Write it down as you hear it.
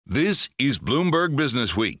This is Bloomberg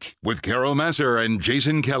Business Week with Carol Massar and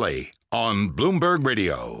Jason Kelly on Bloomberg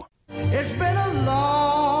Radio. It's been a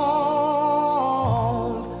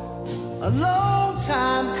long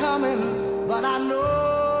time coming, but I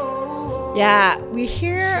know. Yeah, we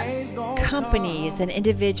hear companies and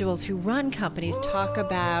individuals who run companies talk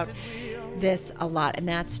about this a lot, and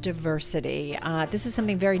that's diversity. This is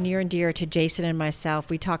something very near and dear to Jason and myself.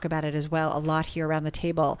 We talk about it as well a lot here around the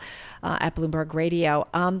table at Bloomberg Radio.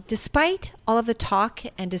 Despite all of the talk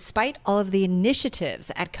and despite all of the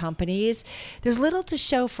initiatives at companies, there's little to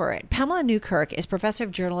show for it. Pamela Newkirk is professor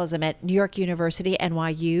of journalism at New York University,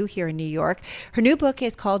 NYU, here in New York. Her new book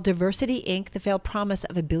is called Diversity, Inc., The Failed Promise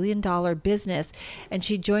of a Billion-Dollar Business, and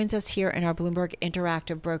she joins us here in our Bloomberg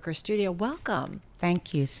Interactive Broker studio. Welcome.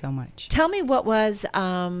 Thank you so much. Tell me, what was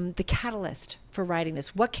the catalyst for writing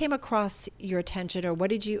this? What came across your attention, or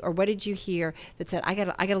what did you hear that said, I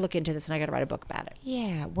gotta look into this and I gotta write a book about it?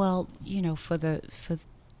 Yeah, well, for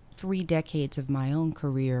 3 decades of my own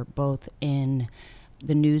career, both in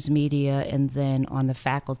the news media and then on the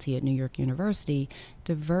faculty at New York University,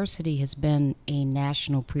 diversity has been a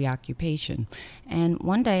national preoccupation. And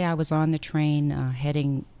one day I was on the train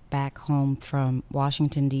heading back home from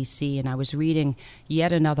Washington, D.C., and I was reading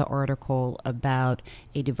yet another article about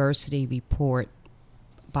a diversity report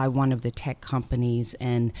by one of the tech companies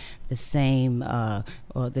and the same,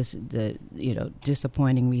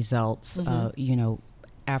 disappointing results.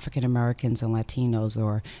 African Americans and Latinos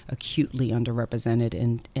are acutely underrepresented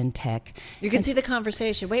in tech. You can see the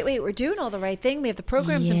conversation. Wait, we're doing all the right thing. We have the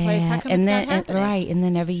programs in place. How come it's not happening? Right, and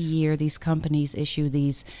then every year these companies issue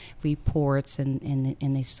these reports and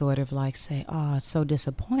they sort of like say, oh, it's so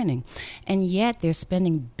disappointing. And yet they're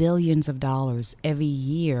spending billions of dollars every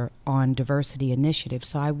year on diversity initiatives.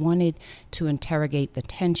 So I wanted to interrogate the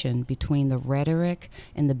tension between the rhetoric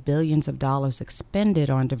and the billions of dollars expended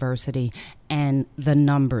on diversity and the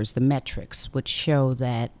numbers, the metrics, which show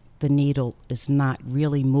that the needle is not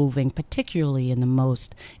really moving, particularly in the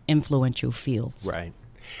most influential fields. Right.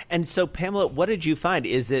 And so, Pamela, what did you find?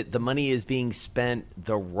 Is it the money is being spent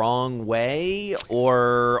the wrong way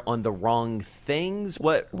or on the wrong things?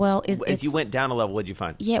 As you went down a level, what did you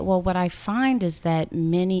find? Yeah, well, what I find is that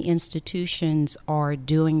many institutions are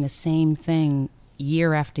doing the same thing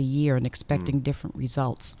year after year and expecting different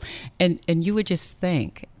results. And you would just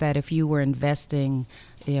think that if you were investing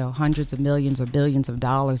hundreds of millions or billions of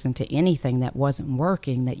dollars into anything that wasn't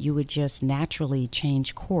working, that you would just naturally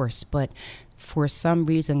change course. But for some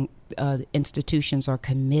reason, institutions are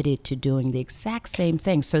committed to doing the exact same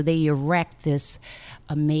thing. So they erect this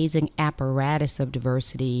amazing apparatus of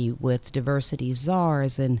diversity with diversity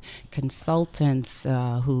czars and consultants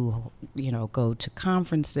who, go to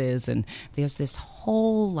conferences. And there's this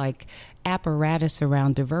whole apparatus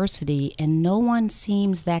around diversity, and no one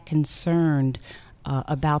seems that concerned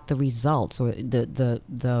about the results or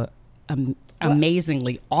the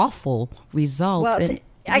amazingly awful results. Well,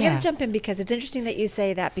 I got to jump in because it's interesting that you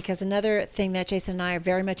say that, because another thing that Jason and I are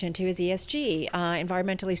very much into is ESG,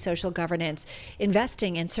 environmentally social governance,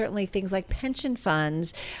 investing, and certainly things like pension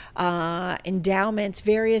funds, endowments,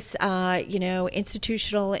 various,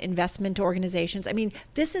 institutional investment organizations. I mean,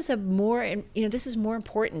 this is more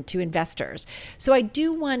important to investors. So I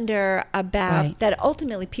do wonder about that.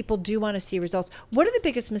 Ultimately, people do want to see results. What are the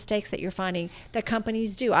biggest mistakes that you're finding that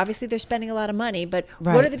companies do? Obviously, they're spending a lot of money, but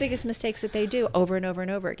what are the biggest mistakes that they do over and over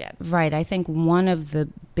and over again? Right. I think one of the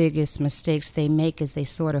biggest mistakes they make is they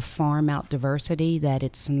sort of farm out diversity, that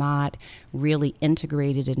it's not really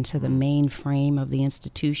integrated into the main frame of the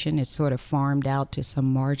institution. It's sort of farmed out to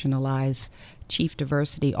some marginalized chief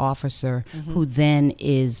diversity officer who then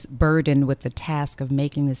is burdened with the task of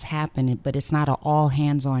making this happen, but it's not an all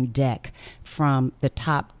hands on deck from the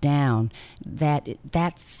top down.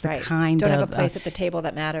 That's the kind of... Don't have a place at the table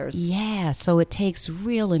that matters. Yeah, so it takes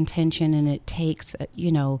real intention, and it takes,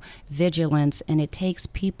 vigilance, and it takes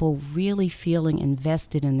people really feeling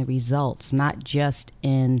invested in the results, not just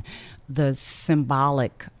in the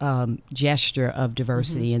symbolic gesture of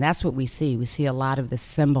diversity. And that's what we see. We see a lot of the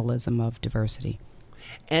symbolism of diversity.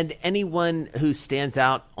 And anyone who stands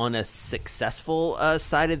out on a successful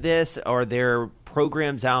side of this, are there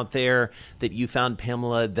programs out there that you found,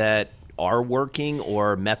 Pamela, that are working,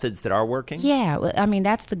 or methods that are working? Yeah, I mean,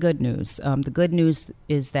 that's the good news. The good news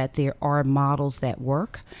is that there are models that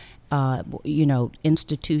work.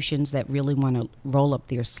 institutions that really want to roll up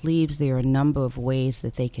their sleeves. There are a number of ways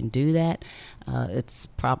that they can do that. It's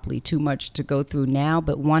probably too much to go through now,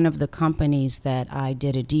 but one of the companies that I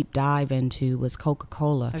did a deep dive into was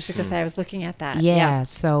Coca-Cola. I was just going to say, I was looking at that. Yeah.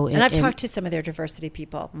 So, and I've talked to some of their diversity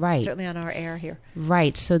people, right? Certainly on our air here.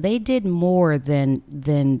 Right. So they did more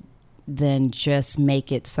than just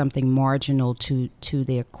make it something marginal to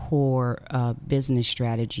their core business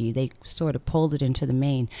strategy. They sort of pulled it into the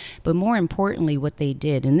main. But more importantly, what they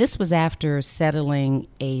did, and this was after settling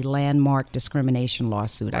a landmark discrimination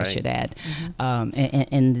lawsuit, right. I should add,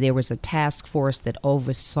 and there was a task force that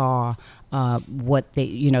oversaw what they,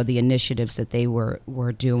 the initiatives that they were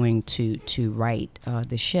doing to right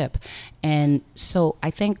the ship. And so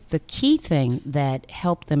I think the key thing that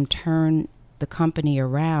helped them turn the company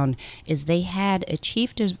around is they had a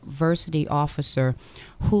chief diversity officer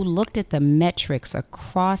who looked at the metrics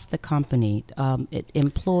across the company,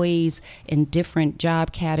 employees in different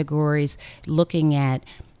job categories, looking at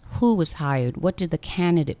who was hired, what did the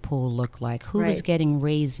candidate pool look like, who was getting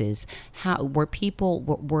raises, how were people,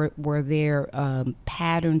 were there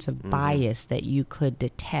patterns of bias that you could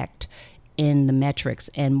detect in the metrics.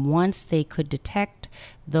 And once they could detect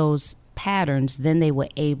those patterns, then they were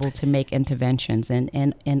able to make interventions,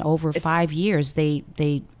 and over 5 years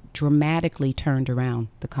they dramatically turned around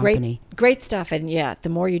the company. Great stuff. And yeah, the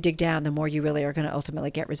more you dig down, the more you really are going to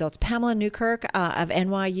ultimately get results. Pamela Newkirk of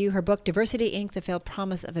NYU, her book Diversity Inc., The Failed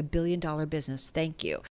Promise of a $1 Billion Business. Thank you.